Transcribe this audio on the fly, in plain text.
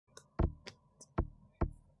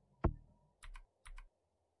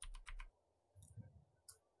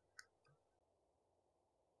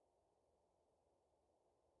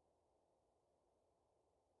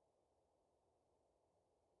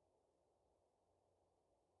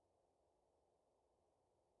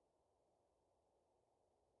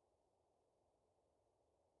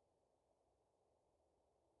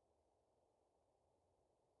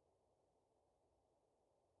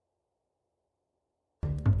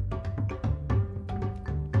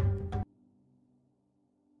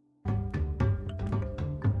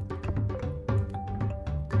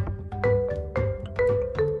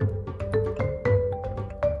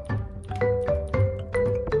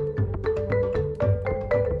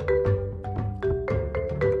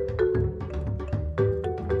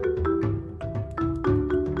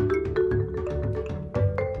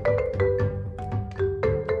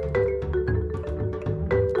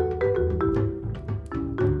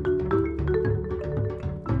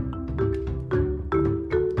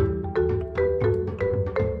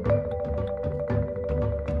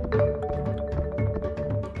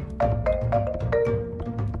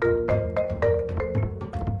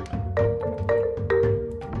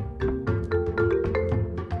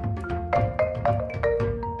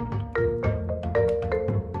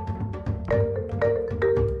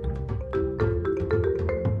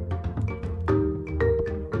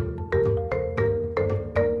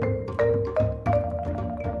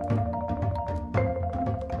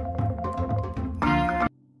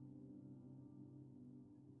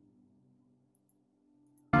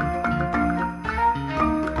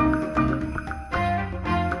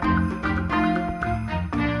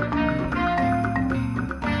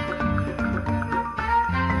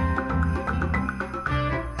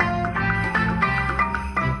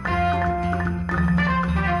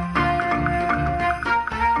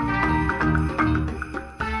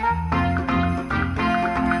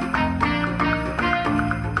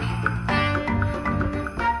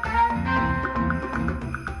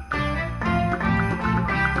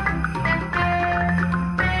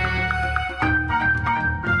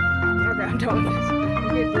don't. You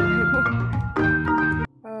can't do it anymore.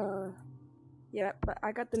 Yeah, but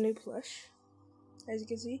I got the new plush. As you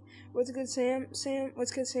can see. What's good, Sam?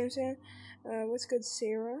 What's good, Sam? What's good,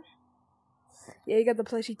 Sarah? Yeah, you got the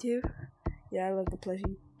plushie too? Yeah, I love the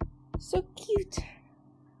plushie. So cute.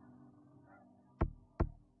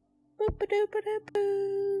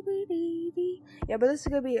 Yeah, but this is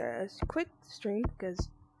gonna be a quick stream because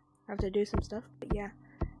I have to do some stuff. But yeah,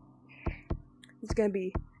 it's gonna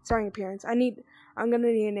be starring appearance. I'm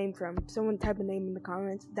gonna need a name from someone. Type a name in the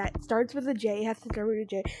comments that starts with a J. It has to start with a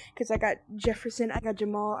J because I got Jefferson, I got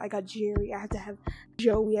Jamal, I got Jerry. I have to have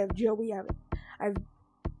Joey. I have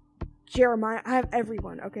Jeremiah. I have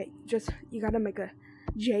everyone. Okay, just you gotta make a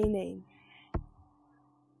J name.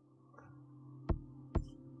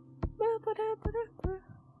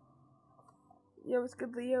 Yo, what's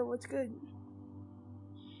good, Leo? What's good?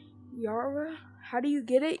 Yara? How do you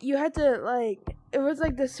get it? You had to, like, it was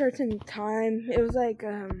like this certain time. It was like,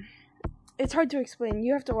 it's hard to explain.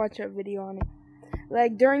 You have to watch a video on it.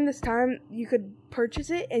 Like, during this time, you could purchase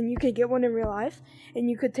it, and you could get one in real life, and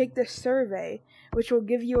you could take this survey, which will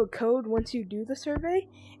give you a code once you do the survey,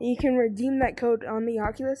 and you can redeem that code on the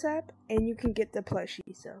Oculus app, and you can get the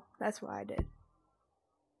plushie, so that's what I did.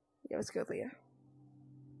 Yeah, let's go, Leah.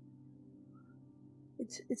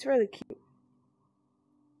 It's really cute.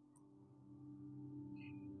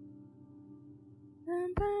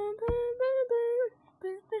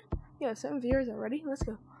 Yeah, 7 viewers already. Let's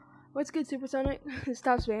go. What's good, Supersonic?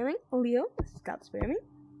 Stop spamming. Leo, stop spamming.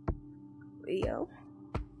 Leo.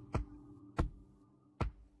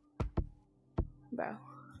 Wow.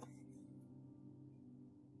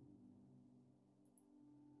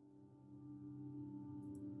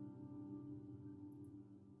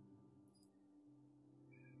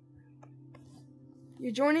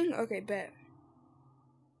 You're joining? Okay, bet.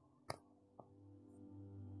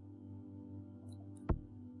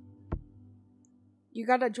 You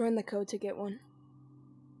gotta join the code to get one.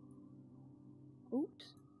 Oops.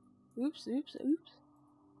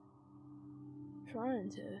 Trying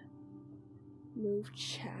to move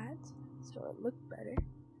chat so it looked better.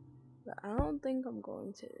 But I don't think I'm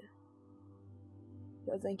going to.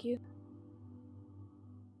 So thank you.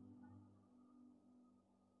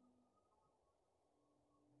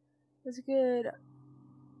 That's good.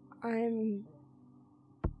 I am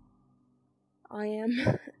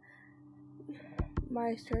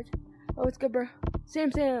my start. Oh, it's good, bro. Sam.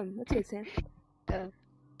 Let's get Sam.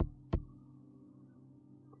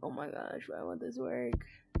 Oh my gosh, why won't this work?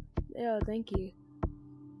 Yeah, thank you.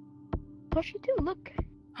 What you do? Look.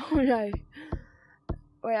 Oh no.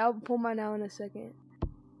 Wait, I'll pull mine out in a second.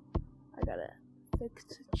 I gotta fix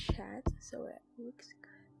chat so it looks good.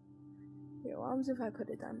 Yeah, what happens if I put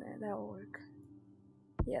it down there? That'll work.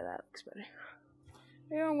 Yeah, that looks better.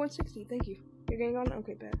 Yeah, 160, thank you. You're getting on?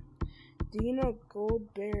 Okay, bad. Do you know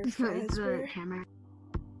Gold Bear Fazbear?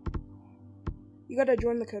 You gotta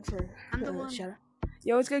join the code for shout out.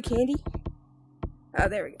 Yo, what's good, Candy? Oh,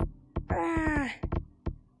 there we go.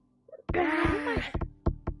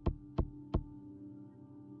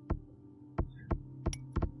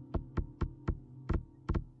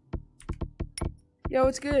 Yo,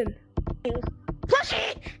 what's good?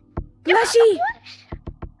 Plushie! Plushie!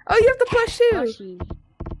 Oh, you have the plush too! Plushie.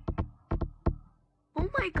 Oh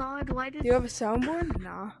my god, why did you have a soundboard?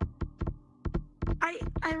 Nah.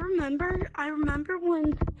 I remember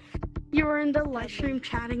when you were in the live stream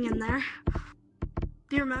chatting in there.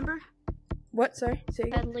 Do you remember? What? Sorry? Say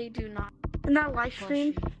again. Deadly do not. In that live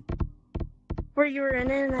stream where you were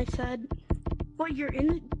in it and I said, what, you're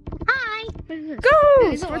in it? Hi!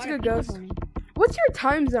 Ghost! What's good, Ghost? What's your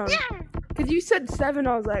time zone? Yeah! Cause you said 7,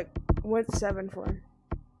 I was like, what's 7 for?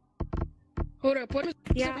 Hold up, what is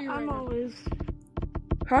yeah, I'm always.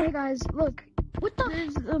 Huh? Hey guys, look. What the?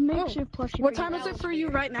 There's a makeshift plushie. What time is it for you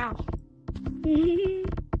right now?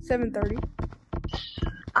 7:30.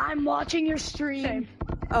 I'm watching your stream. Same.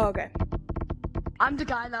 Oh, okay. I'm the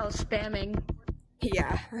guy that was spamming.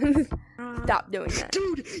 Yeah. Stop doing that.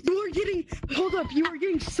 Dude, you are getting. Hold up, you are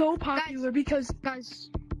getting so popular because. Guys.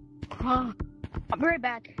 I'll be right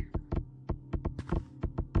back.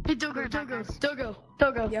 Hey, Dogo.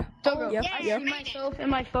 Yeah. Dogo. Yep. I Yep. see myself in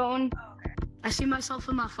my phone. I see myself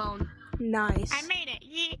in my phone. Nice. I made it.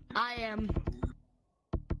 Yeah. I am.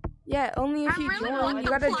 Yeah, only if I you really join. want You the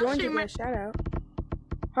gotta join to plushie, get a shout out.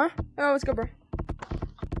 Huh? Oh, let's go, bro.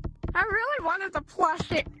 I really wanted to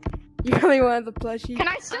plush it. You really want the plushie? Can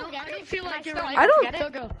I still I get don't it? feel like you're. I don't-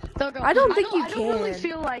 Dogo. I don't think you I don't really can.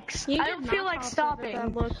 feel like. I don't feel like stopping.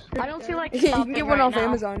 I don't feel like You stopping can get one right off now.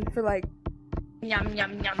 Amazon for like Yum.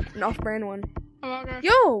 an off-brand one. Okay.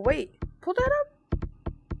 Yo, wait. Pull that up.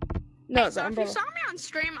 No, Hey, the so if you umbrella. saw me on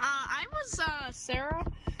stream, I was Sarah.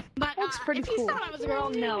 But Looks pretty if you cool. thought I was a girl,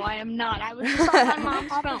 no, I am not. I was just on my mom's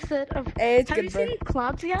phone. Opposite of. Hey, it's Have good, you bro. seen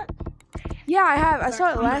Clouds yet? Yeah, I have. I saw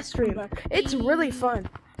it I'm last back, I'm stream. back. It's really fun.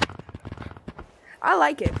 I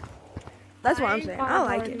like it. That's what I'm saying. I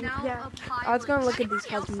like it. Yeah. I was gonna look at these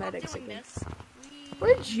cosmetics again.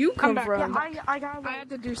 Where did you come back. from? Yeah, I got I like, had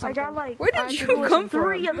to do I something. got like. Where did I had to you do, like, come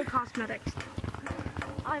 3 from? of the cosmetics.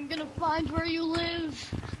 I'm gonna find where you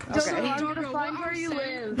live. Okay. I'm Doggo, gonna what find I where was you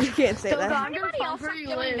saying- live. You can't say So that. anybody else are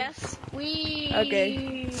doing this?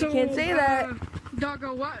 Okay. Can't say that.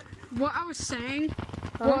 Doggo, what I was saying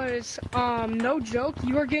was, no joke,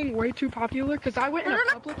 you are getting way too popular because I went in a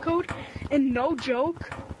public code and no joke,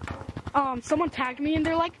 someone tagged me and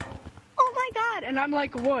they're like, oh my god, and I'm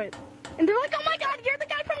like, what? And they're like, oh my god, you're the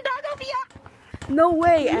guy from Doggovia. No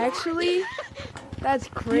way, actually? That's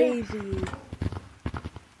crazy.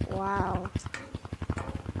 Wow.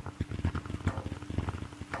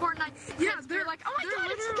 Fortnite. Yeah, they're like, oh my they're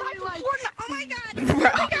god, it's the guy from literally Fortnite. Oh my god, Bro.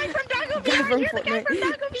 you're the guy from Doggovia. Guy from You're the guy from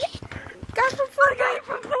Fortnite. Doggovia. Guy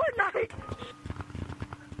from Fortnite.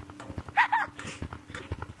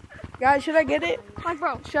 Guys, should I get it? Like,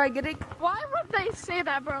 bro, Should I get it? why would they say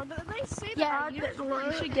that, bro? They say that. You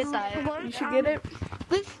should get that. You should get it.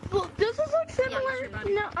 This is like similar. you should,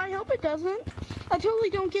 buddy. No, I hope it doesn't. I totally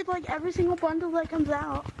don't get like every single bundle that comes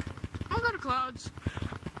out. I'll go to Clouds.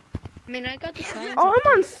 I mean, I got the sign. Oh,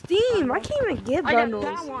 I'm on Steam. I can't even get I got bundles.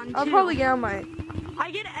 that one, I'll too. probably get on my. I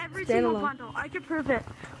get every single Standalone. bundle. I can prove it.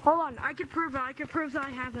 Hold on, I can prove it. I can prove that I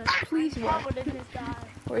have it. Please, what? What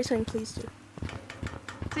are you saying? Please do.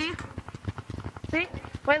 See? See?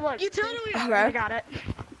 Wait, look. You totally Okay. I got it.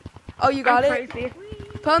 Oh, you got I'm it? crazy.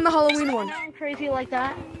 Put on the Halloween I one. know I'm crazy like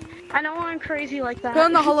that. I know I'm crazy like that. Put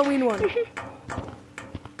on the Halloween one.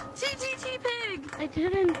 TTT pig. I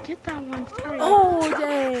didn't get that one. Sorry. Oh,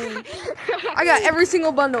 dang. I got every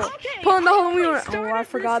single bundle. Put on the Halloween one. Oh, I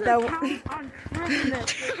forgot that one. On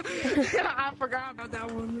Christmas. I forgot about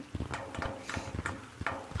that one.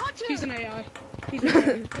 Hunter. He's an AI. He's an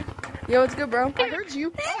AI. Yo, what's good, bro? I heard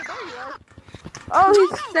you. Oh, there you are. Oh,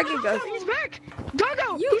 he's second ghost. He's back.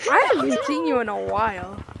 Doggo. I haven't seen you in a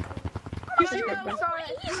while. He's Second here. ghost.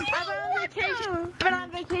 I'm on vacation. I'm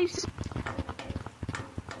on vacation.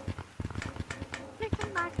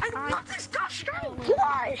 I love this costume.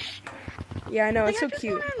 Plush. Yeah, I know. It's so I just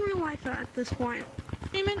cute. want it in real life at this point.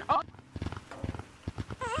 Demon. Oh.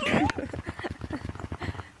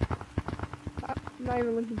 I'm not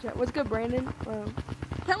even looking chat. What's good, Brandon?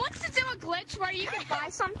 He wants to do a glitch where you can buy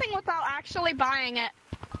something without actually buying it.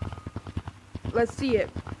 Let's see it.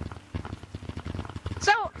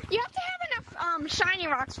 So you have to have enough shiny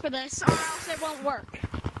rocks for this, or else it won't work.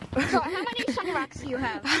 So how many shiny rocks do you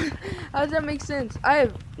have? How does that make sense? I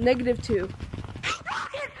have -2.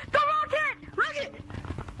 Rocket! Go rocket! Rocket!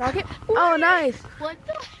 Rocket? Oh, nice. What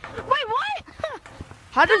the? Wait, what?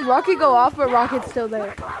 How did Rocket go off, but Rocket's still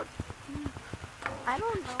there? I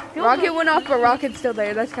don't know. Rocket went off, but Rocket's still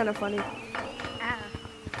there. That's kind of funny.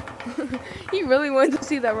 He really wanted to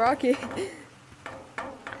see that rocket.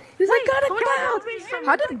 He's like, got a cloud.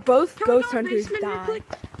 How did both ghost hunters die?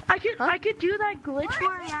 I could do that glitch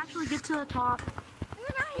where I actually get to the top.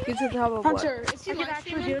 Get to the top of what? Hunter, is he I could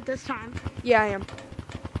actually do it this time. Yeah, I am.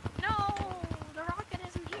 No, the rocket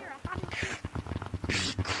isn't here.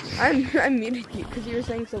 I thought I muted you because you were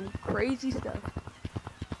saying some crazy stuff.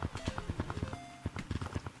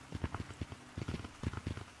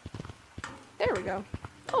 There we go.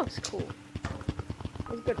 Oh, it's cool.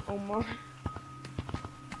 That's good, Omar.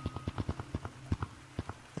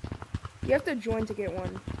 You have to join to get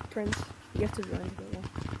one, Prince. You have to join to get one.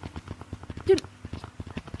 Dude,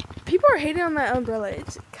 people are hating on that umbrella.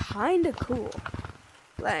 It's kind of cool.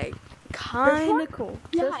 Like, kind of cool.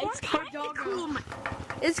 Yeah, This it's one? kind of cool.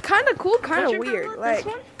 It's kind of cool, kind of Which weird. umbrella? This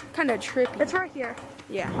Like, one? kind of trippy. It's right here.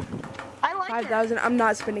 Yeah. I like 5,000. I'm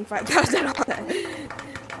not spending 5,000 on that.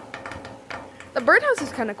 The birdhouse is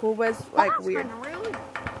kind of cool, but it's like weird. Really?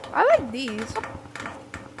 I like these.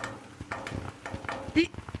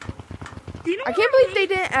 Do you know I can't believe they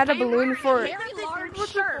didn't add a balloon for. very large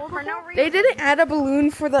shirt for no reason. They didn't add a balloon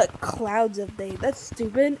for the clouds update. That's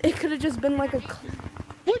stupid. It could have just been like a.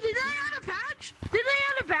 What, did they add a badge? Did they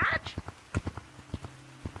add a badge?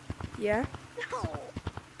 Yeah. No.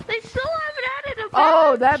 They still haven't added a badge.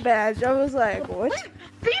 Oh, that badge. I was like, what? Wait,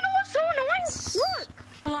 do you know what's so annoying? Look.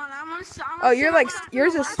 Hold on, I'm gonna Oh, you're like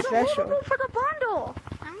yours is That's a special. logo for the bundle.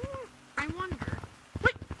 I wonder.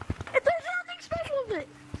 Wait, there's nothing special with it.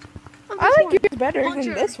 I like yours better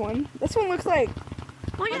than this one. This one looks like.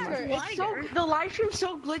 Well, yeah, Hunter, it's it's so, the live stream's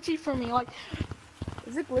so glitchy for me. Like,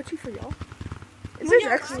 Is it glitchy for y'all? It says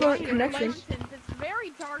excellent connection. It's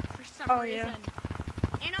very dark for some Oh, reason. yeah.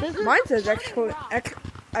 And This also, is- Mine says Floating excellent. Rock.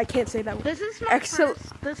 I can't say that word. This is my Excellent-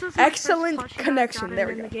 first. This is my excellent first plushie connection. I've gotten There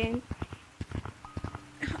we in go. the game.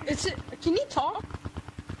 Can you talk?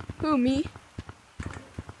 Who, me?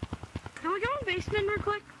 Can we go in basement real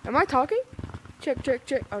quick? Am I talking? Check, check,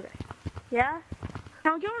 check. Okay. Yeah.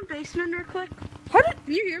 Can we go in basement real quick? How did?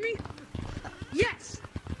 Can you hear me? Yes.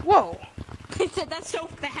 Whoa. He said that so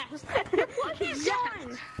fast. What is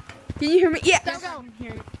on? Can you hear me? Yeah. Dogo.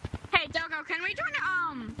 Hey, Dogo, can we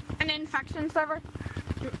join an infection server?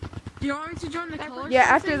 Do you want me to join the color? Yeah.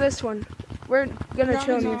 After this one, we're gonna No,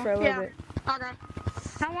 chill no. here for a little Yeah. bit. Okay.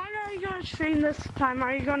 How long are you gonna stream this time?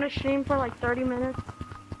 Are you gonna stream for like 30 minutes?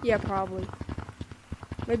 Yeah, probably.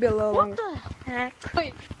 Maybe a little What longer. the heck?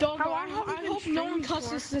 Wait, Dogo, How long have you I been hope no one streaming for?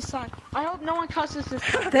 cusses this time. I hope no one cusses this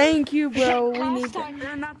time. Thank you, bro. We Last need that. time-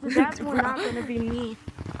 They're not. That's not gonna be me.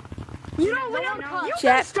 You know, No Liam, one else. you Chat,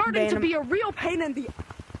 guys starting ban to him. be a real pain in the.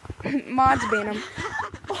 Mods ban him.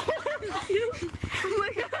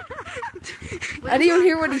 I didn't even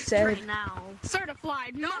hear what he said. Right now.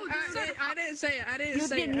 Certified. No, I didn't say it. I didn't say it. I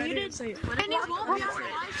didn't say it. Then he won't be on the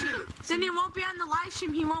live stream. Then he won't be on the live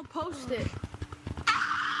stream. He won't post it.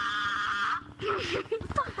 Bro,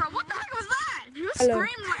 what the heck was that? You Hello.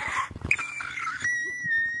 screamed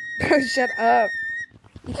like. Bro, shut up.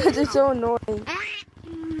 You guys are so annoying.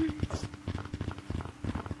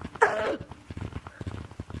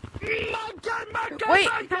 Wait.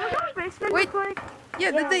 Can we go in basement Wait. real quick?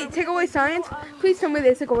 Yeah, did they take away science? Please tell me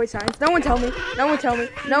they took away science. No one tell me. No one tell me.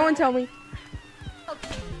 No one tell me.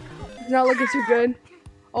 It's not looking too good.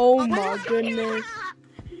 Oh my goodness.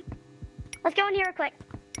 Let's go in here real quick.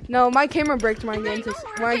 No, my camera breaks when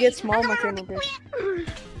I get small. My camera breaks.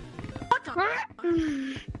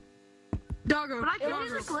 Doggo, But I can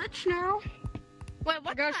use a glitch now. Wait, I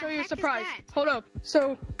what gotta the show you a heck is surprise. that? Hold up.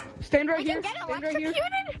 So, stand right We here. can get Stand right here.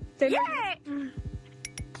 electrocuted? Stand right here.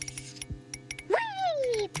 Yay!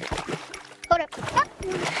 Whee! Hold up. Oh.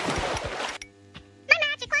 My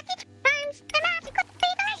magic lucky charms. My magic lucky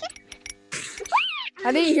delicious.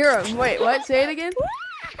 I didn't hear him. Wait, what? Say it again.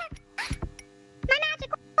 My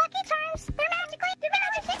magic lucky charms. They're magically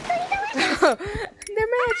delicious.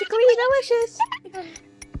 They're magically delicious.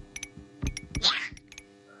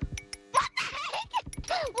 What the heck?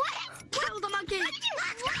 What? Kill the monkey!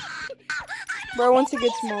 Bro, once it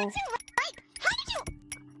gets small. How did you?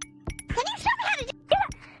 Can you show me how to do that?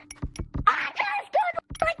 I can't do it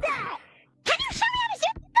like that. Can you show me how to do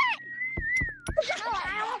that? No,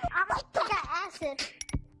 I'm like took acid.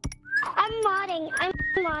 I'm modding. I'm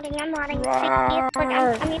modding.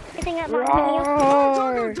 I'm using it modding.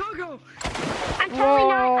 Roar. Doggo. I'm totally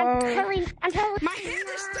not. I'm totally. My hand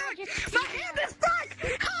is stuck. My hand is stuck.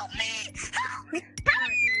 Help me. Help me.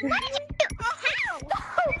 What did you do? How?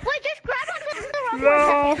 Wait, just grab onto the rope. No.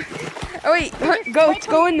 Oh wait,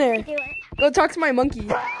 go in there. Do it. Go talk to my monkey.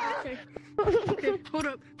 Okay, hold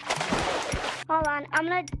up. Hold on. I'm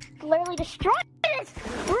gonna literally destroy this.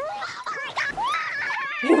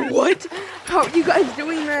 What? How are you guys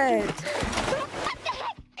doing that? What the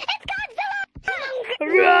heck? It's Godzilla!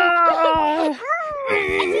 Roar.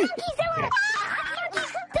 It's Monkeyzilla!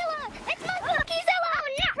 Monkeyzilla! It's Monkeyzilla! Oh,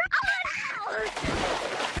 no!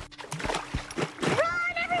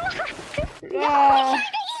 Run, everyone! Ah.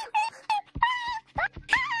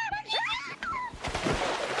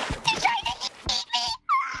 He's trying to eat me!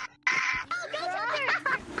 Oh, go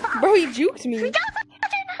Joker! Bro, he juked me. Go Joker!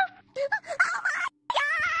 Oh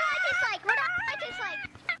my god!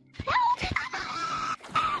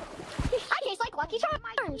 I taste like Lucky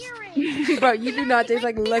Charms. Bro, you do not taste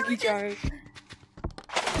like Lucky Charms.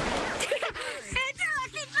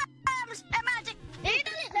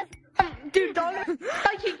 Dude, Doggo.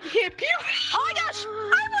 I can hit you. Oh my gosh!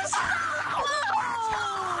 I was so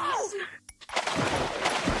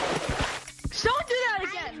close! Don't do that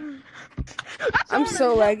again! I'm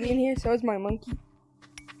so laggy in here, so is my monkey.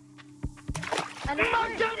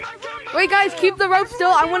 Wait, guys, keep the rope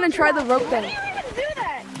still. I want to try the rope thing. Do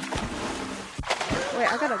that! Wait,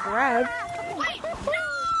 I gotta grab.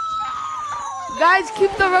 Guys,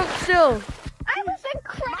 keep the rope still. I was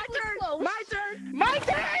incredibly close! My turn. My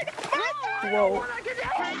turn. Whoa.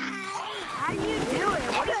 How do you do it?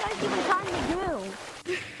 What are you guys even trying to do?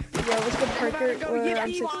 Yeah, what's good, Parker? Go I'm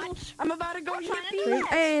yippee. sick. I'm about to go yippee.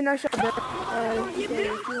 Hey, no shut up. I'm about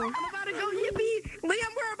to go yippee.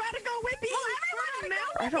 Liam, we're about to go whippy.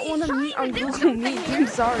 I don't want to meet on Google Meet. I'm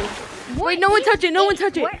sorry. Wait, no one touch it. No one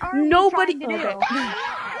touch it. What are we Nobody. trying to do?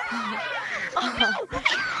 Okay.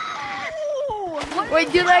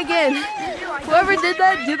 Wait, do that again. Whoever did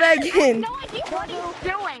that, do that again. No idea what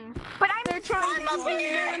he's doing, but I'm trying to kill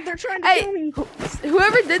me, man. They're trying to Hey, kill me.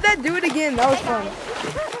 whoever did that, do it again. That was fun.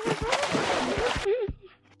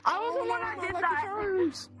 I was the one that did that.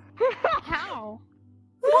 How?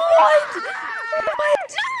 What?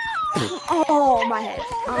 Oh, my head.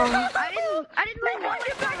 I didn't know what.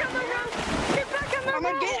 Get back on the rope. Get back on the rope. I'm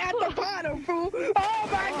gonna get at the bottom, fool. Oh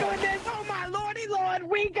my goodness. Oh my lordy lord.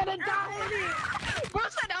 We gonna die in here. Bro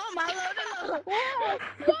said, oh my lordy lord.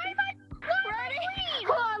 Why am I ready?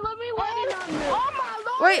 Hold on, let me wait on this. Oh my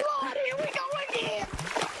lordy Wait. lord. Here we go again.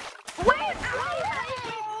 Wait, I'm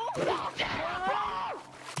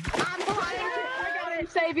trying to. I gotta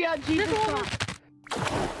save you, Jesus Christ.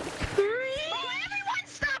 everyone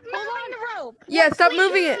stop moving the rope. Yeah, stop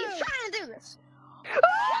moving it. He's trying to do this.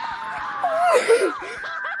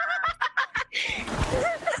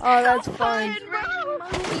 Oh, that's fun.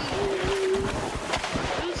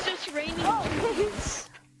 It's just raining monkeys.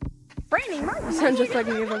 Raining monkeys? Sounds just like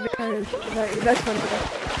me, but that's fun.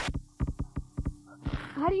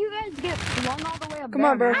 How do you guys get flung all the way up? Come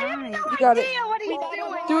on, bro. I have no You got it. idea what he's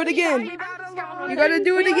doing. Do it again. You gotta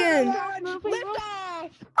do it again. Lift off.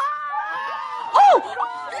 Oh!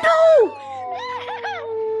 No!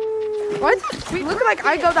 Why does it look like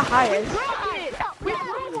I go the highest?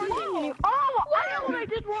 Oh, I know what I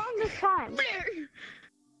did wrong this time.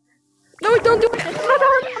 No, don't do it. I'm not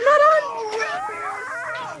on. I'm not on.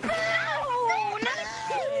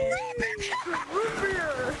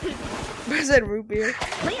 Who said root beer?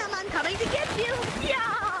 Liam, I'm coming to get you.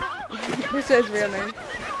 Yeah. Who says real name?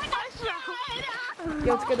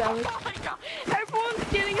 Yo, let's go down. Everyone's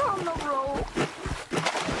getting on the rope.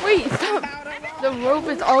 Wait, stop. The rope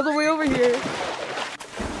is all the way over here.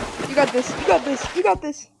 You got this. You got this. You got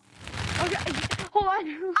this. Okay, hold on.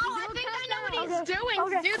 Oh, I think I know what he's doing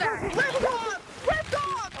to do that. Lift off. Lift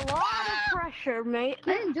off. A lot of pressure, mate. I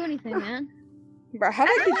didn't do anything, man. Bro, how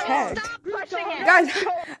did I get tagged? Stop pushing it. Guys,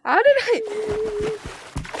 how did I?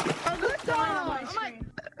 Lift off.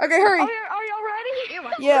 Okay, hurry. Are y'all ready?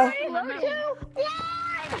 Yeah. 3, 2, 1.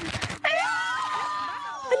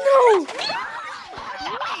 No.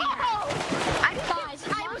 Guys,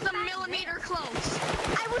 I was a millimeter close.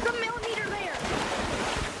 I was a millimeter there.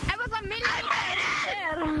 I was a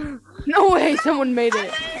millimeter. No way. Someone made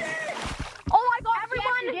it. Oh my god,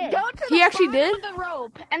 Everyone, everyone, go to He the actually bottom did? of the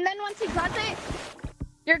rope, and then once he does it,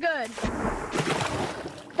 you're good.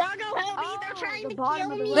 Doggo, help me! They're trying to kill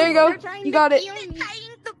me. There you go. They're trying You to got it. kill me.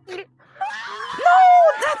 No,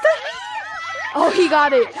 not the. Oh, he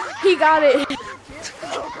got it. He got it.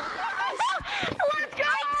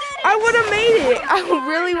 I would have made it. I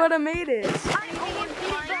really would have made it.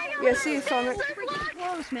 Yeah, see, Sonic.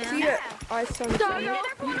 Close, man. See it. I Sonic. Doggo, they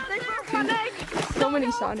broke my neck. So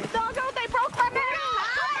many Sonic. Doggo, they broke my neck.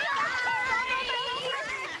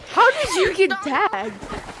 How did you get tagged?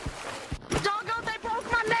 Doggo, they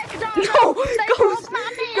broke my neck. Doggo, No, they Ghost. broke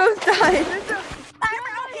my neck. Ghost died.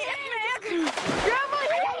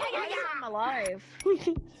 I'm alive.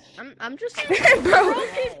 I'm just. Bro.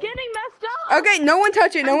 He's getting messed up. Okay, no one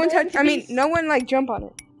touch it. No one touch. I mean, no one like jump on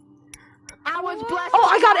it. I was blessed. Oh,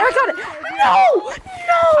 I got it. I got it. No,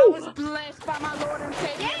 no. Blessed by my Lord and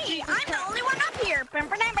Savior. Hey, I'm the only one up here. Don't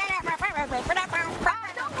worry,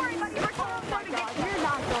 buddy. You're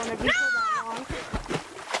not going to be for that long.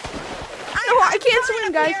 No, I can't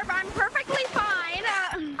swim, guys. I'm perfectly fine.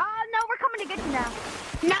 No, we're coming to get you now.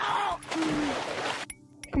 No.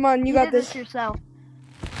 Come on, you got did this. yourself.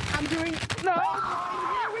 I'm doing. No.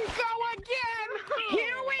 Here we go again.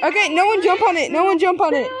 Here we Okay, no one jump on it. No one jump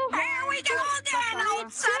on it. Here we go again,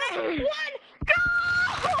 old Sonic. One, go.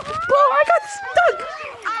 Bro, I got stuck.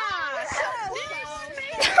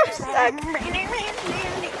 I'm stuck.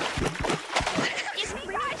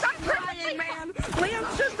 man.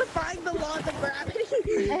 Liam's justifying the laws of gravity.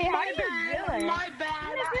 My bad. My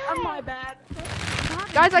bad. My bad.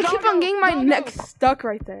 Guys, I keep on getting my neck stuck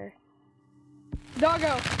right there.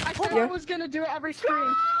 Doggo, I said Yeah. I was gonna do it every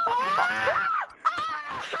stream.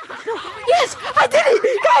 Yes, I did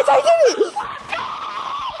it, guys. I did it.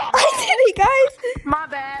 I did it, guys. My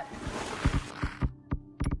bad.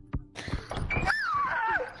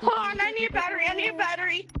 Hold on, I need a battery. I need a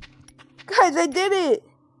battery. Guys, I did it.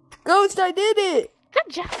 Ghost, I did it. Good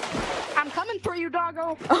job. I'm coming for you,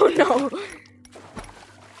 Doggo. Oh no.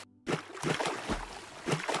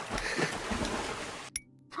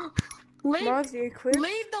 Leave, Mars, the eclipse.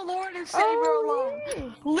 leave the Lord and Savior alone.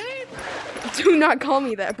 Leave. Do not call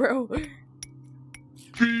me that, bro. Sorry.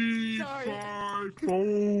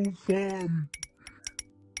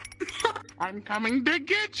 I'm coming to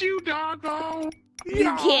get you, Doggo.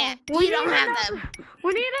 You can't. You don't have them.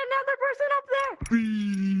 We need another person up there.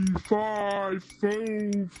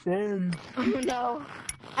 B5 Oh no.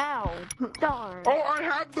 Ow. Darn. Oh, I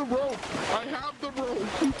have the rope.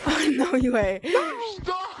 No way.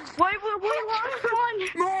 Stop! Wait, we lost one.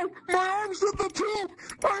 No, my arm's in the tube.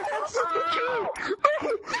 My arm's in the tube.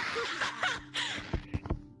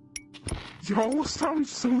 Y'all sound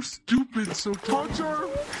so stupid. So Hunter,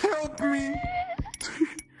 help me.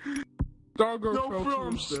 Doggo, no, Phil,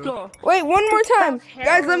 I'm stuck. Wait, one more time.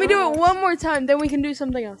 Guys, let me do it one more time. Then we can do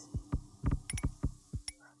something else.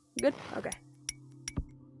 Good? Okay.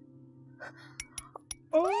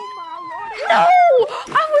 Oh my lord. No!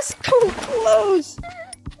 I was so close.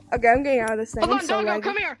 Okay, I'm getting out of this thing. Hold I'm on, so Doggo, laggy.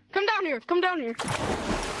 come here. Come down here. Come down here.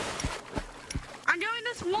 I'm doing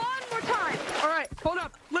this one more time. All right, hold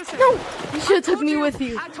up. Listen. No! You should have took told me with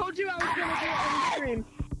you. I told you I was gonna do it on stream.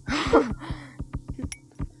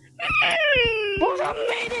 I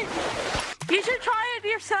made it. You should try it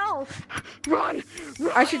yourself. Run.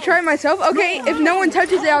 I should try it myself? Okay, if no one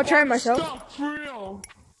touches it, I'll try it myself. Stop, for real.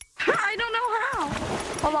 I don't know how.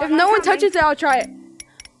 Hold on, If no one touches it, I'll try it.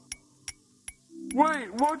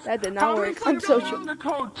 Wait, what? That did not work. I'm so sure. on the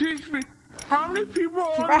code? Teach me. How many people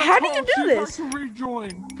are on Bro, the how do you code? do See if this? I can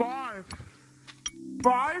rejoin. 5.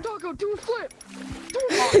 5? Doggo, do a flip.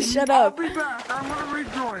 Shut I'll up. be back. I'm gonna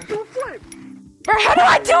rejoin. Do a flip. Bro, how do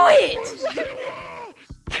I do it?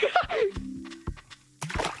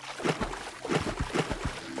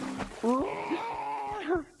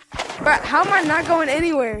 Bro, how am I not going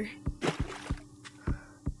anywhere?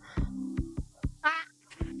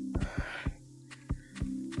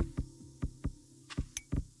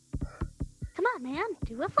 Come on, man.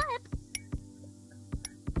 Do a flip.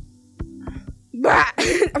 Bro,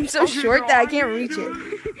 I'm so short that I can't reach it.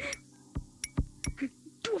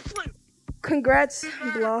 Do a flip. Congrats,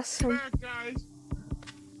 Blossom. Back, guys.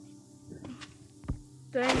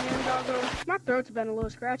 Dang, man, Doggo. My throat's been a little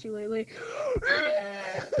scratchy lately.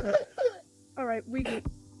 All right, we can.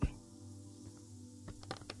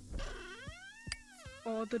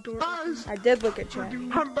 Oh, the door. Guys, I did look at chat.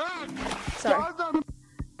 I'm back. Sorry. Guys, I'm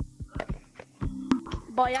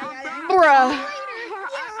Boy, Bruh,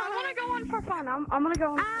 I want to go on for fun. I'm gonna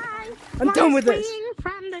go on. I'm done with this.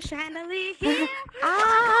 From the chandelier.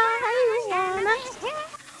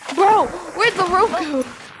 Bro, where'd the rope go?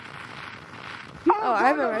 Oh, I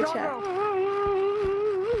haven't read chat.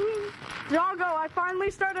 Doggo, I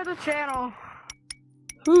finally started a channel.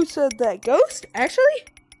 Who said that? Ghost? Actually?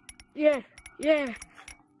 Yeah.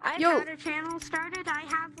 I Yo. had a channel started. I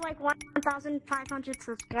have like 1,500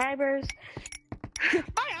 subscribers. I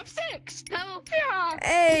have 6. No. Yeah.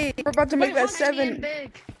 Hey, we're about to make that 7.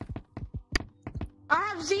 Big. I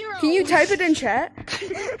have 0. Can you type it in chat?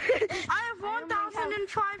 I have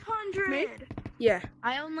 1,500. Yeah.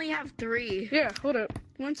 I only have 3. Yeah, hold up.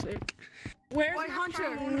 1 sec. Where's Wait, my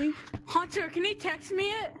Hunter. phone? Hunter, can you text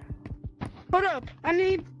me it? Hold up. I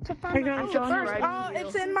need to find my phone First, first. oh,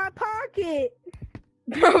 it's in my pocket.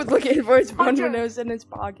 Bro was looking for his phone Hunter. when it was in his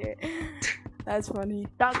pocket. That's funny.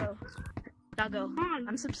 Doggo.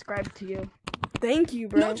 I'm subscribed to you. Thank you,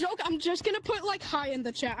 bro. No joke, I'm just gonna put like hi in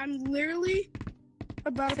the chat. I'm literally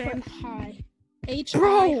about to put hi.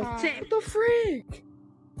 Bro, Hi. what the frick?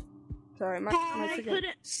 Sorry, my I second.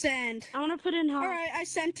 couldn't. Send. I want to put in hi. Alright, I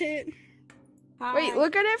sent it. Wait,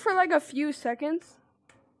 look at it for like a few seconds.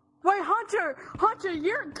 Wait, Hunter,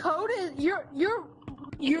 your code is Yeah,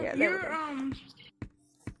 there we go.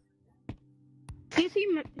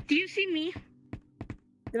 Do you see me?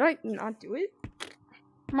 Did I not do it?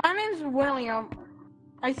 My name's William.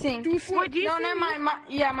 I think. Do you see- Wait, do you no, see never me? mind.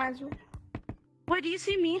 Yeah, mine's. Wait, do you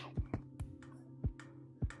see me?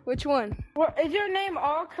 Which one? What is your name?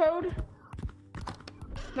 All code.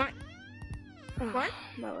 My, What?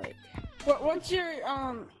 My leg. What's your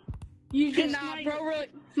You just nah, my, bro really,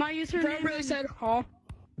 my username. bro really said, huh?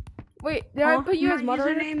 Wait, did I put you as my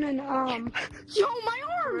moderator? username and Yo, my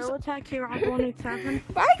arms! Gorilla Tag Hero 187.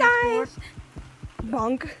 Bye, guys.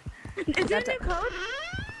 Bonk. Is there a new code?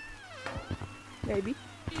 Maybe.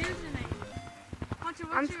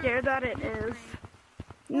 I'm scared that it is.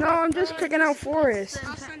 No, I'm just checking out Forest.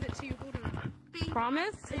 I'll send it to you. Hold on.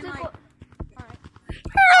 Promise?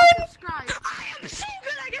 Subscribe. I am so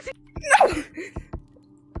good, I guess. No.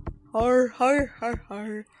 Har, har, har,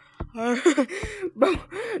 har, har. Bro,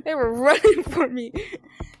 they were running for me.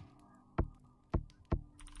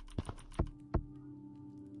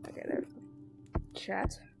 Okay, there.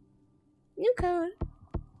 Chat. New code.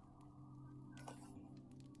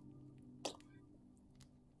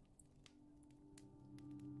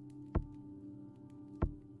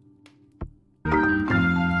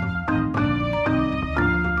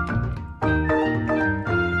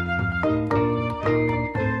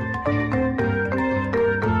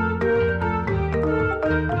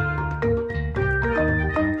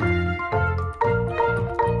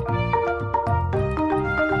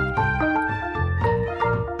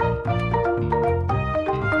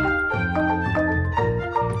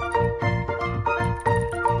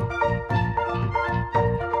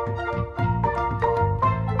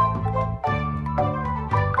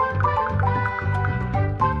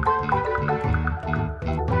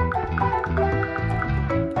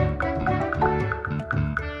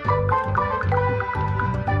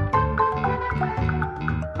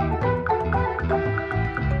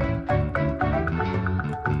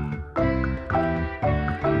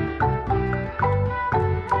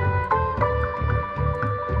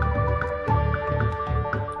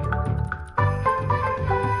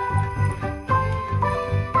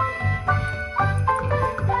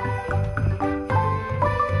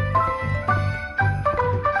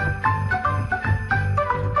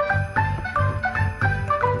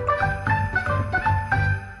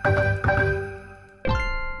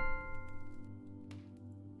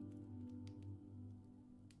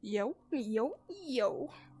 Yo.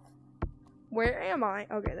 Where am I?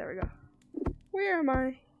 Okay, there we go. Where am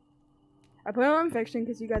I? I put it on fiction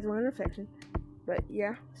because you guys wanted a fiction. But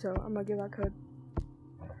yeah, so I'm gonna give out code.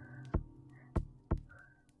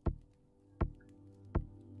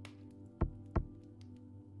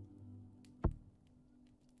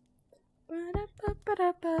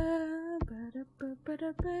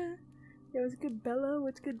 Yeah, what's good, Bella?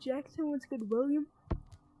 What's good, Jackson? What's good, William?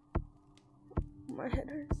 My head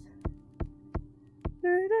hurts.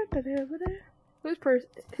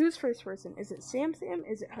 Who's first person? Is it Sam?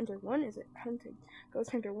 Is it Hunter 1? Is it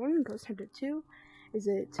Ghost Hunter 1? Ghost Hunter 2? Is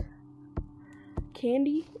it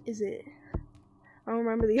Candy? Is it... I don't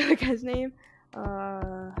remember the other guy's name.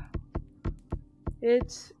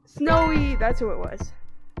 It's Snowy. That's who it was.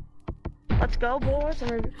 Let's go, boys.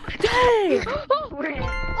 Dang!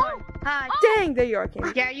 Hi. Dang, there you are,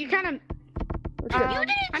 Candy. Yeah, you kind of. What's good?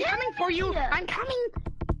 I'm coming for you. I'm coming.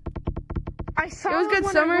 I saw It was good,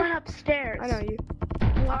 when Summer. I went upstairs. I know you.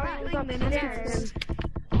 I was upstairs.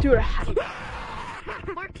 Dude,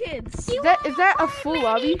 More kids. is that a full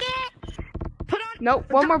lobby? Put on. Nope,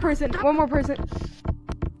 one more person. I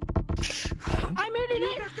made it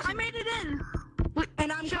in. I made it in.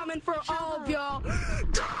 And I'm coming for all of y'all.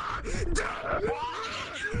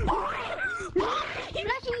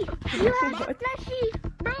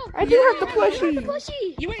 Bro, I do have the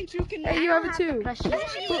plushie. You ain't juking. Hey, you have it too.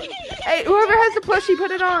 Hey, whoever has the plushie,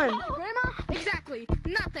 put it on. Grandma? Exactly.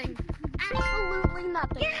 Nothing. absolutely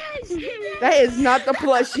nothing. That is not the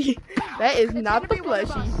plushie. That is not the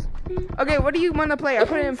plushie. Okay, what do you want to play? I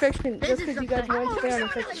put it in fiction just because you guys want to stay on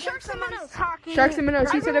fiction. Sharks and minnows. Sharks and minnows.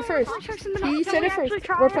 He said it first. He said it first.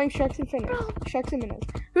 We're playing sharks and minnows. Sharks and minnows.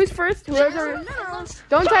 Who's first? Whoever.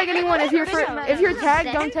 Don't tag anyone. If you're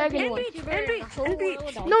tagged, don't tag anyone.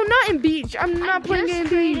 No, not in beach. I'm not playing in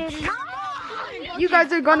beach. You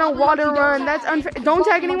guys are gonna water run. That's unfair. Don't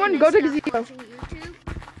tag anyone. Go to gazebo.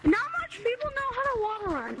 Not much people know how to water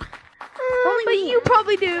run. But you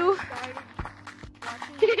probably do.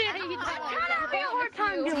 I'm having a hard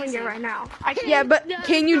time doing it right now. Yeah, but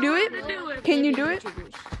can you do it? Can you do it?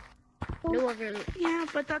 Yeah,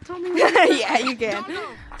 but that's only Yeah, you can.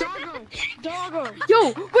 Doggo.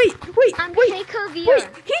 Yo, wait. He's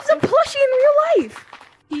a plushie in real life.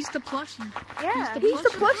 He's the plushie. Yeah. He's the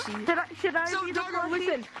plushie. Should I So, be the Doggo, plushie?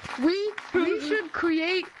 listen. We should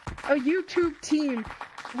create a YouTube team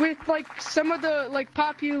with like some of the like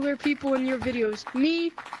popular people in your videos.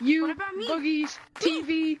 Me, you, What about me? Boogies,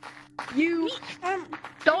 TV, you.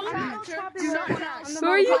 Don't Who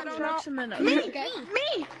are you?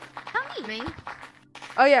 Me.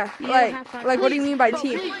 Oh yeah, like what do you mean by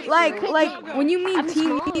team? Like when you mean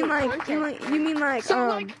team, you mean like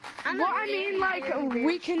Well, I mean, like,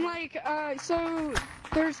 we can, like, so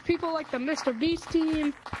there's people like the Mr. Beast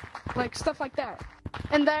team, like, stuff like that.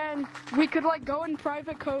 And then we could, like, go in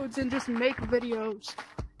private codes and just make videos.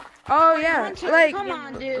 Oh yeah, like Come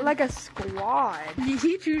on, dude. like a squad. He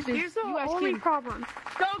chooses. Here's the You ask only him. problem.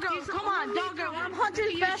 Doggo, come on, Doggo. I'm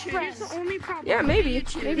Hunter's best friend. Here's the only problem. Yeah, maybe,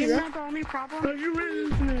 Here's bro. not the only problem. Do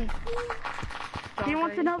you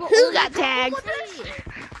want to know the Who got tagged?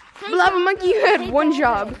 Lava Monkey, you had one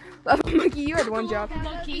job. Lava Monkey, you had one job.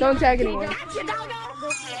 Don't tag anyone.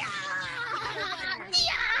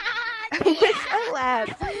 I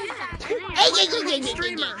laughed. Hey,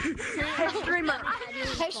 streamer.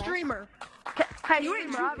 Hey, streamer, I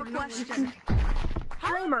have a question.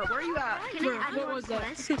 Streamer, where you at? What was that?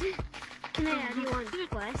 Can I add you on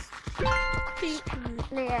Quest?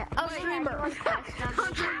 Yeah. Oh, streamer. Can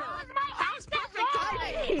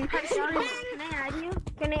I add you?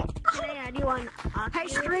 Can I add you on? Hey,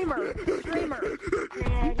 streamer. Can I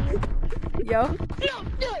add you? Yo.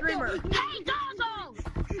 Streamer. Hey, Doggo.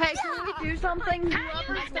 Hey, can we do something?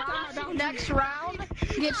 Whoever stops next round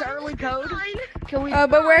gets early code. Can we?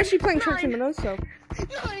 But we're actually playing Sharks and Minnows, so.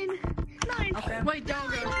 Nine. Okay. Wait,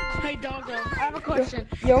 Doggo. Hey, Doggo. I have a question.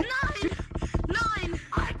 Yo. Nine.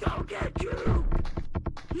 I don't get you.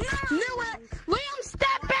 Knew it. Liam,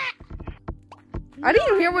 step back. I didn't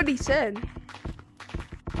even hear what he said.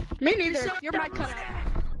 Me neither. You're my cutout.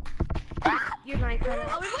 You're my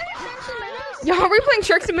cutout. Yo, are we playing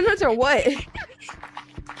Sharks and Minnows or what?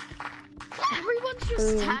 Everyone's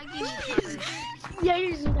just tagging each other. Yeah, you're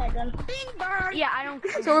using that gun. Bing bang. Yeah, I don't.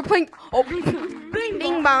 So we're playing. Oh,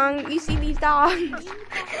 bing bong. You see these dogs?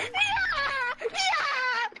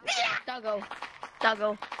 Doggo.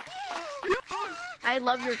 I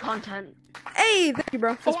love your content. Hey, thank you,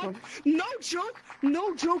 bro. This one. No joke.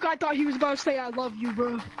 I thought he was about to say I love you,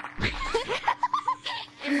 bro.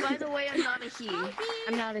 And by the way, I'm not a he.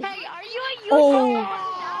 I'm not a he. Hey, are you a Oh.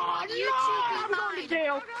 I'm going to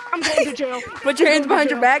jail. I'm going to jail. Put your hands behind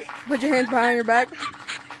your back. Put your hands behind your back.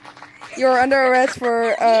 You're under arrest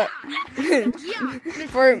for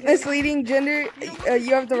for misleading gender.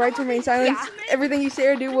 You have the right to remain silent. Everything you say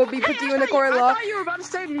or do will be put to you in the court of law. I thought you were about to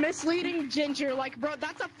say misleading ginger. Like, bro,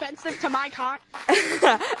 that's offensive to my cock.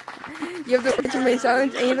 You have the right to remain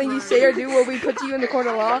silent. Anything you say or do will be put to you in the court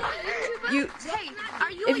of law.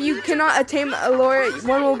 If you cannot attain a lawyer,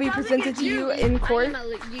 one will be presented to you in court.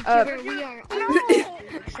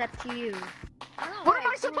 Except to you. What am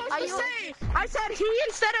I supposed to say? I said he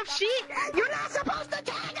instead of she. You're not supposed to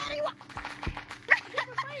tag anyone.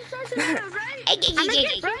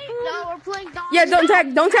 No, we're playing dog. Yeah, don't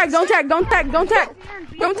tag. Don't tag. Don't tag. Don't tag. Don't tag.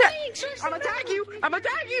 Don't tag. I'm gonna tag you. I'm gonna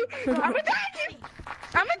tag you. I'm gonna tag you.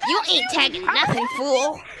 I'm gonna tag You ain't tagging nothing,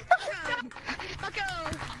 fool.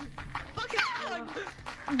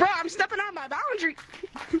 Bro, I'm stepping on my boundary.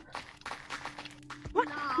 What?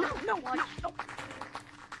 No.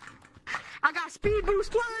 I got speed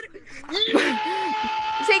boost, blood. You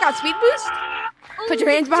say you got speed boost? Put your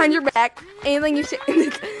hands behind your back. Anything you say.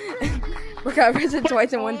 We're gonna arrested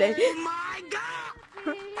twice in one day. Oh my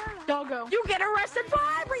god. Doggo. You get arrested for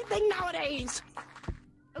everything nowadays.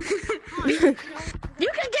 You can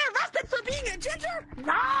get arrested for being a ginger?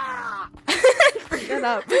 Nah. Shut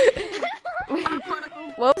up.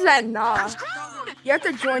 What was that? Nah. You have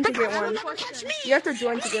to join to get one. You have to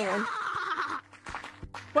join to get one.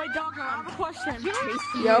 Wait, Doggo, I have a question.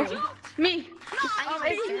 Yo. Me.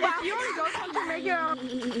 If you want to go to make your own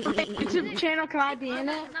YouTube channel, can I be in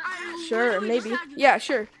it? Sure, maybe. Yeah,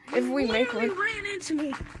 sure. If we make one. Ran into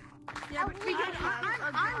me. Yeah, but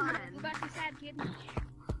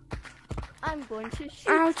I'm going to shoot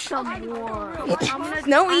Ouch. someone.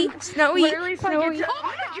 Snowy. Snowy. Literally, if I Snowy. get to, I'm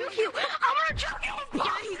gonna juke you.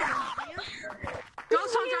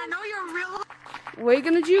 Ghost Hunter, I know you're a real. What are you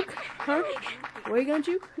gonna juke? Huh? What are you gonna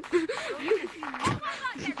juke?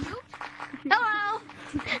 Hello.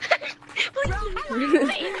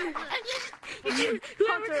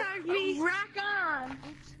 Whoever tagged me, rack on.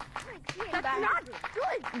 That's not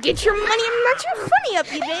good. Get your money and not your funny up,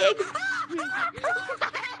 you dig? You'll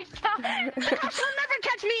never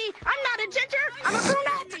catch me. I'm not a ginger. I'm a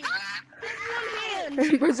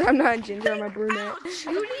brunette. Because I'm not a ginger, I'm a brunette.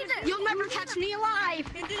 You'll never catch me alive.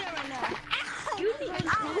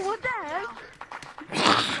 What the heck?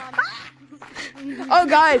 Oh,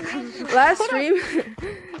 guys, last stream,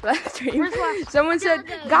 someone said,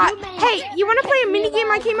 "God, hey, you want to play a mini game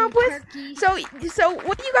I came up with?" So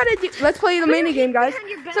what you gotta do? Let's play the mini game, guys.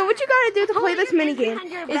 So what you gotta do to play this mini game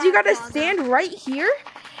is you gotta stand right here,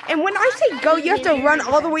 and when I say go, you have to run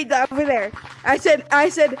all the way over there. I said,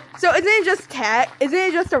 so isn't it just tag? Isn't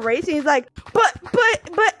it just a race? And he's like, but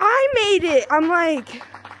I made it. I'm like,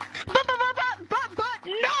 But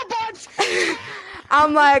no buts.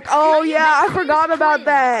 I'm like, oh yeah, I forgot about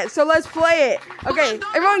that. So let's play it. Okay,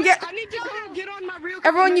 everyone I need to get on my real.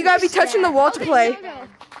 everyone, you gotta be touching the wall to play.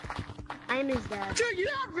 I'm his dad. Dude, you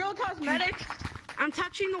have real cosmetics. I'm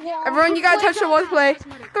touching the wall. Everyone, you gotta touch the wall to play.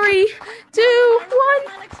 3, 2, 1.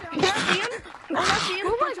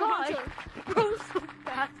 Oh my god.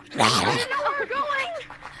 I didn't know where we're going.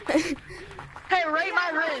 Hey, rate my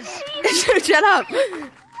Riz. Shut up.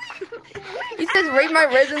 He says rate my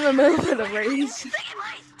Riz in the middle of the race.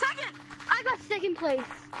 I got second place.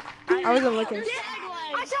 I wasn't looking.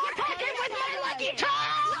 I saw a pocket with my lucky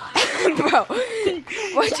charm. Bro,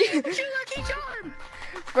 what you? Your lucky charm.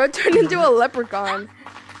 Bro turned into a leprechaun.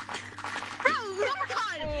 Bro,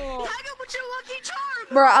 leprechaun. Tag up with your lucky charm.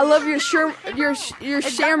 Bro, I love your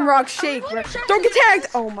shamrock shake, bro. Don't get tagged.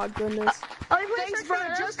 Oh my goodness. Thanks, bro.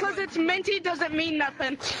 Just because it's minty doesn't mean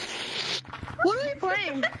nothing. What are we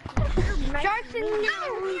playing? Sharks in the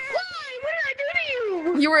Why? What did I do to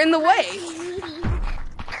you? You were in the way.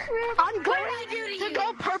 I'm going to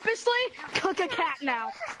go purposely cook a cat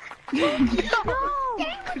now.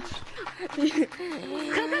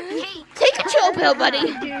 Take a chill pill,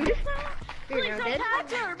 buddy.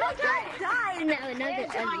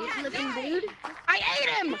 I ate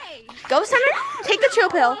him. Go, Summer. Take a chill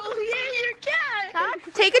pill. Oh, yeah, your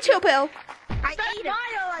cat. Take a chill pill. I ate him.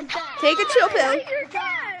 Like that. Take a chill pill. Your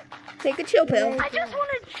cat. Take a chill pill. I just want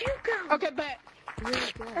to juke him. Okay, bet.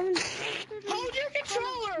 Hold your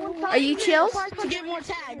controller. Are you chill? To get more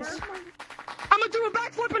tags. I'm gonna do a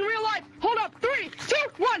backflip in real life. Hold up. 3, 2,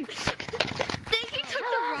 1. think he took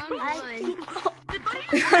the wrong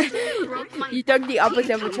one. You took the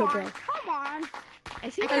opposite of a chill pill. Come on.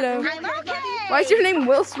 Hello. Okay. Why is your name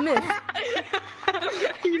Will Smith?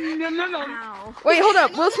 No. Wait, hold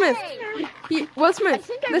up. Will Smith. Will Smith.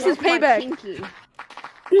 This is payback.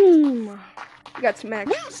 He got smacked.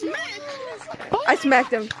 Will Smith. I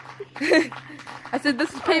smacked him. I said,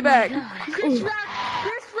 this is payback. Chris Rock.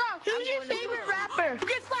 Who's your favorite rapper?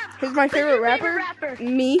 Who's my favorite rapper?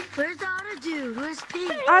 Me. Where's the other dude? Where's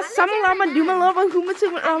Pete? Sama lama duma lama huma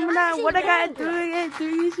tuma amana. What I gotta do it? Do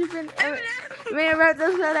you even? Man, rap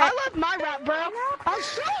this that. I love my rap, bro. I'm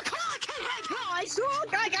so I saw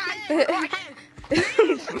that guy.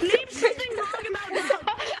 Name something wrong about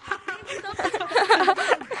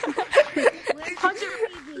Hunter.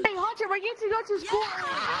 Hey, Hunter, we're getting to go to school.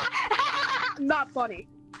 Not funny.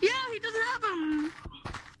 Yeah, he doesn't have him.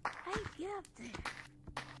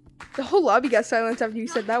 The whole lobby got silent after you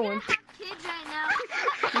said that one. Kids right now.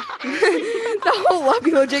 The whole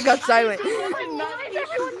lobby legit got silent.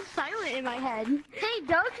 Everyone's silent in my head. Hey,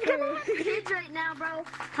 don't come on kids right now, bro.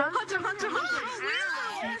 Hunter.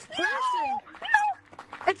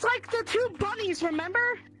 It's like the two bunnies,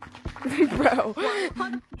 remember? Bro.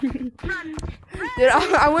 Dude,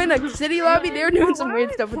 I went to city lobby. They were doing some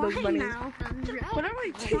weird stuff with those bunnies. What are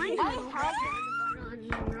we doing?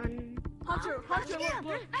 Hunter,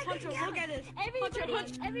 look at this. Everybody going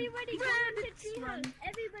to treehouse.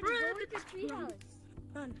 Everybody going to treehouse.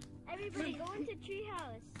 Everybody going to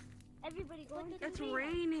treehouse. Everybody going to treehouse. It's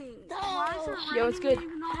raining. Yo, it's good.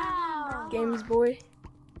 Games, boy.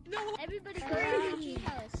 Everybody going to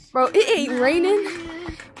treehouse. Bro, it ain't raining.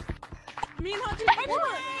 Me and Hunter. I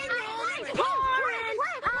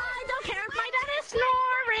don't care if my dad is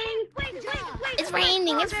snoring. Wait. It's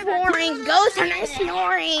raining, it's pouring, ghosts are not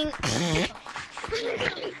snoring.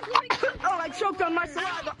 Oh, I choked on my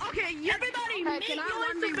saliva. Okay, everybody, can I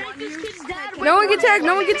No one get tagged.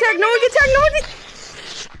 No one get tagged.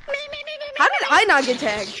 How did I not get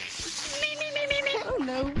tagged? Oh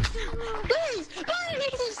no.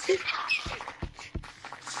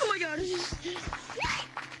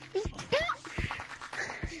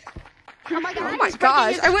 Oh my god. Oh my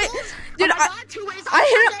gosh! I went, dude.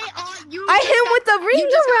 I hit him with the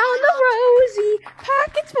rings around the rosy,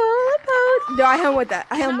 pockets full of posts. No, I hit him with that.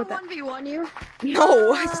 I hit him with that. 1v1 you?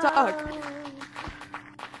 No, I suck.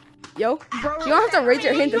 Yo, you don't have to raise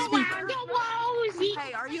your hand to speak.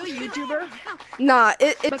 Hey, are you a YouTuber? Nah,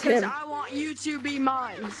 it's Because him. I want you to be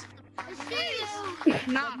mine.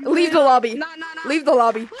 Nah. Leave the lobby. No. Leave the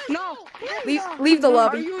lobby. No. Leave the Are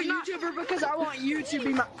lobby. you a YouTuber? Because I want you to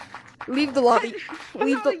be mine. Leave the lobby.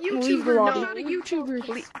 Leave the lobby. Not a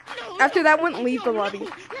YouTuber. After that one, leave the lobby.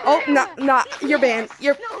 Oh, nah, you're banned.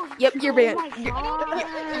 You're banned.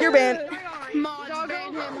 You're banned.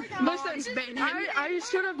 Listen, I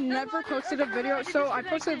should have never posted a video, so I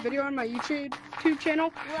posted a video on my YouTube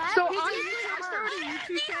channel. So I started a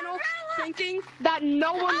YouTube channel thinking that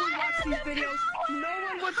no one would watch these videos, no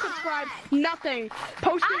one would subscribe, nothing.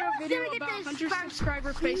 Posted a video about 100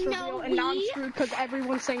 subscriber face reveal, and now I'm screwed because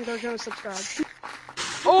everyone's saying they're gonna subscribe.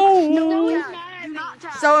 Oh,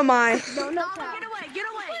 so am I. Get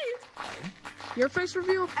away. Your face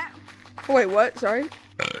reveal? Wait, what? Sorry.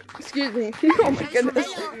 Excuse me. Oh my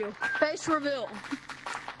goodness. Face reveal.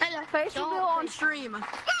 Face reveal on stream.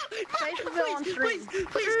 Face reveal on stream.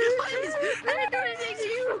 Please.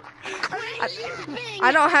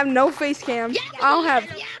 I don't have no face cam. I don't have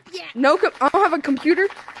I don't have a computer.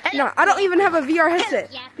 No, I don't even have a VR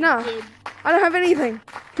headset. No, I don't have anything.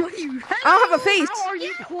 I don't have a face. How are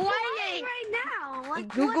you playing right now? Like,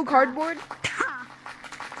 Google Cardboard.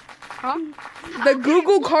 Huh? The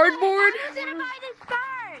Google Cardboard.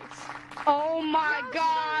 Oh my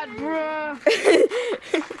god, bruh.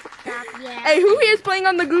 Hey, who here is playing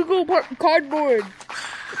on the Google Cardboard?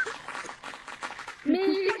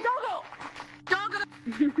 Me. Doggo.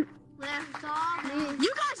 You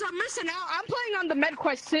guys are missing out. I'm playing on the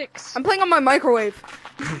MedQuest 6. I'm playing on my microwave.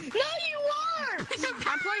 No, you are.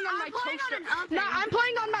 I'm playing on my toaster. No, I'm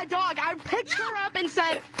playing on my dog. I picked her up and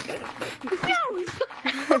said, I'm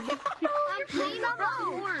playing on the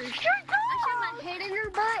horse. I shove my head in her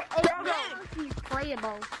butt and now she's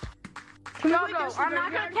playable. I'm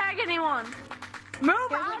not gonna tag anyone.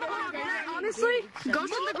 move out of honestly,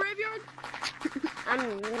 Ghost in the Graveyard?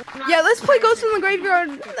 Yeah, let's play Ghost in the Graveyard.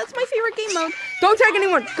 That's my favorite game mode. Don't tag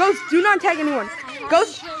anyone. Ghost, do not tag anyone.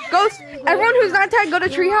 Ghost. Everyone who's not tagged, go to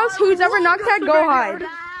Treehouse. Who's ever not tagged, go hide.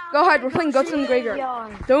 Go hide. We're playing Ghost in the Graveyard.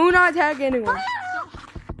 Do not tag anyone.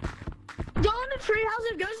 Go in the treehouse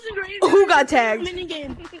and Ghost in the Graveyard. Who got tagged?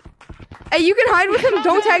 Minigame. Hey, you can hide with him.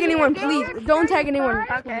 Don't tag anyone, please. Don't tag anyone.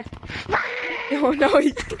 Okay. Oh no.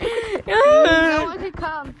 No one could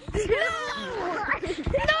come. You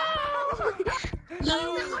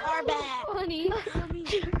are bad. Funny.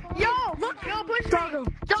 Yo, push Doggo.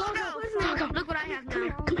 Look what I have now.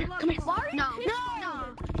 Come here. No.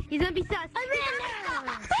 He's gonna be sus.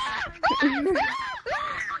 Bro,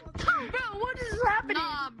 what is happening?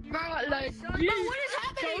 Bro, like, Bro, what is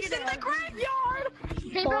happening? Ghost in the graveyard.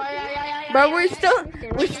 Bro, we're still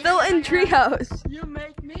in treehouse. You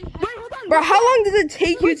make me. Wait, hold on. Bro, how long does it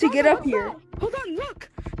take you to get up here? Hold on, look.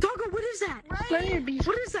 Doggo, what is that? What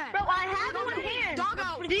is that? Bro, I have one hand. Doggo,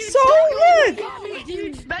 So look.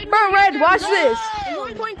 Bro, Red, watch this.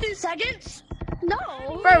 1.2 seconds? No.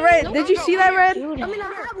 Bro, Red, did you see that, Red? I mean, I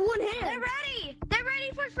have one hand. They're ready. They're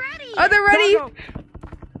ready for Freddy. Oh, they're ready.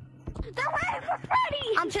 They're ready for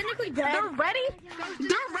Freddy. I'm technically dead. They're ready?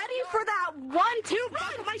 They're ready for that 1, 2,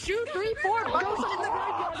 buckle my shoe, 3, 4, Ghost in the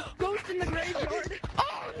graveyard. Ghost in the graveyard.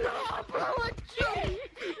 Oh no, bro, legit.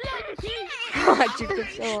 God, you did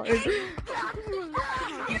so hard.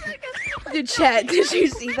 Dude, chat, did you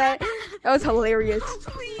see that? That was hilarious.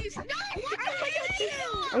 Please. No,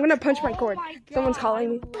 I'm gonna punch my cord. Someone's calling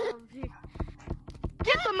me.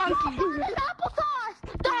 Get the monkey. applesauce.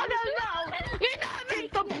 No. You're not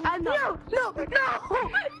making No.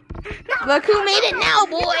 Look who made it now,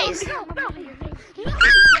 boys.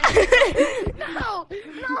 No.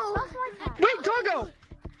 Wait, Doggo.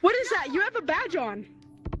 What is that? You have a badge on.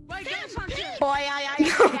 Boy,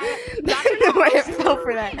 No way I fell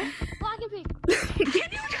for that. Black and pink.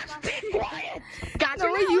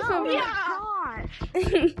 No way you fell for that. Gosh.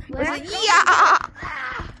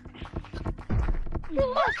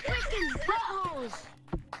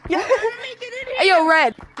 Yeah. Hey, yo,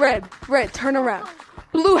 Red, turn around.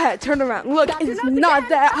 Blue hat, turn around. Look, it's not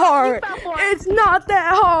that hard. It's not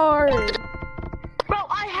that hard. Bro,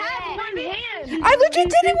 I have one hand. I legit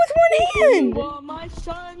did it with one hand. Oh, my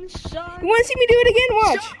sunshine. You want to see me do it again?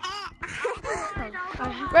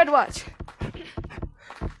 Watch. Red, watch.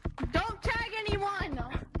 Don't tag anyone.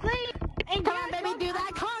 Please. And come on, baby, do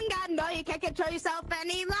that conga. No, you can't control yourself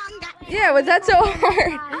any longer. Yeah, was that so hard?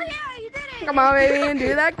 Oh, yeah, you did it. Come on, baby, and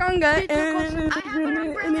do that conga. I have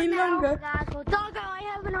an umbrella now. Doggo, I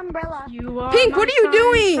have an umbrella. You are Pink, what are you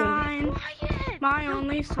doing? doing? My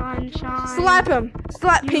only sunshine. Slap him.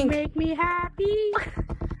 Slap You Pink. make me happy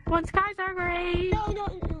when skies are gray. No.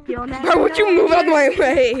 You'll never Bro, would you know move out of my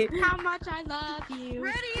way? how much I love you.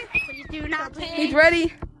 Ready? Please do not He's take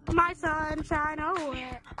ready. my sunshine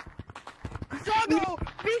away. Doggo,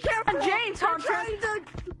 be careful. James,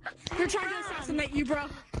 They're trying to assassinate you, bro.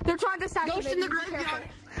 They're trying to assassinate Ghost in the you. Be graveyard.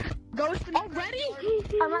 careful. Ghost in Already?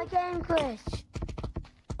 I'm like getting glitched.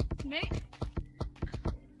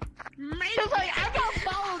 Cause like I can't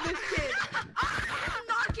follow this kid. I'm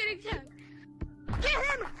not getting him. Get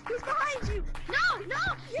him! He's behind you! No,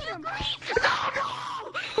 you green.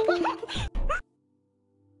 No.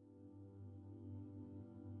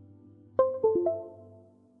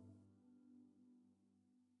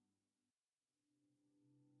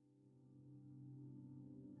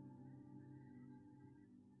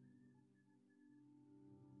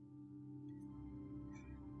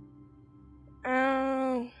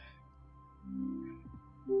 Ow.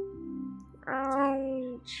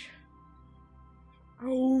 Ouch.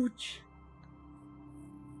 Ouch.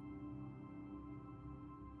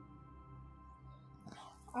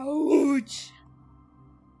 Ouch.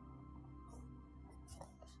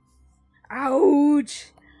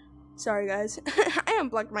 Ouch. Sorry, guys. I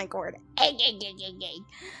unplugged my cord.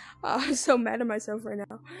 I'm so mad at myself right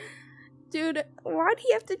now. Dude, why'd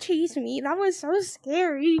he have to chase me? That was so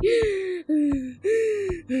scary.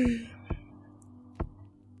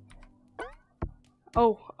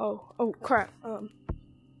 Oh, crap.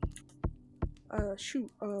 Shoot.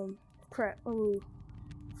 Crap. Oh,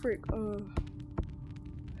 frick.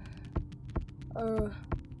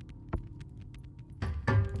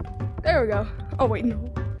 There we go. Oh, wait,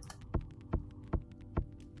 no.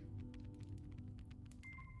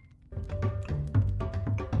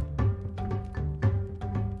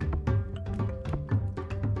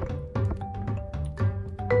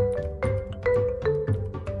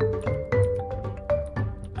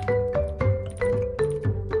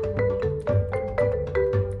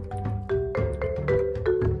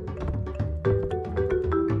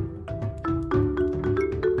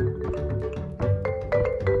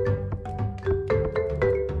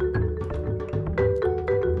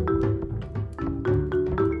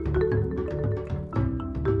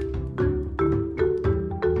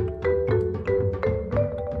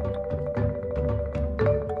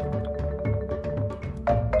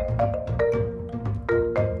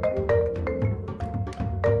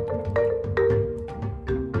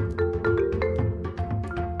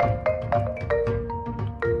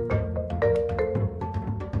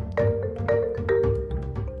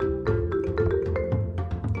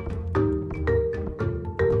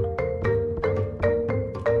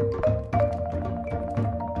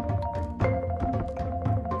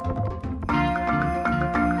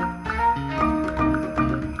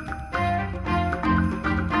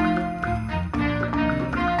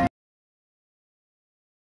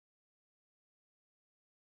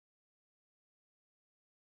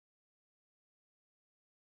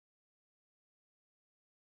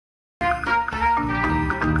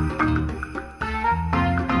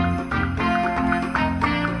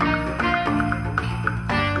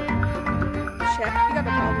 Chat, we got a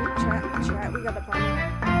problem. Chat, we got a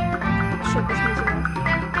problem. Shut this music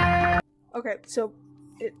off. Okay, so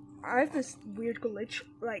I have this weird glitch.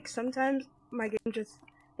 Like sometimes my game just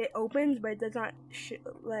opens, but it does not.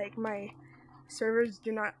 Like my servers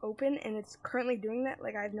do not open, and it's currently doing that.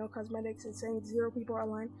 Like I have no cosmetics. It's saying 0 people are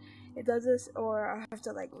online. It does this, or I have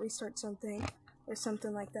to like restart something or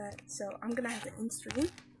something like that. So I'm gonna have to end stream.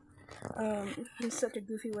 It's such a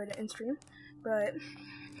goofy way to end stream, but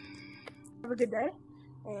have a good day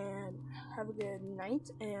and have a good night,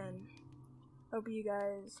 and hope you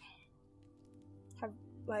guys have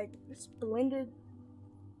like splendid.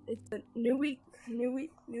 It's a new week, new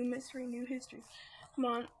mystery, new history. Come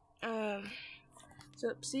on.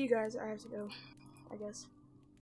 So see you guys. I have to go, I guess.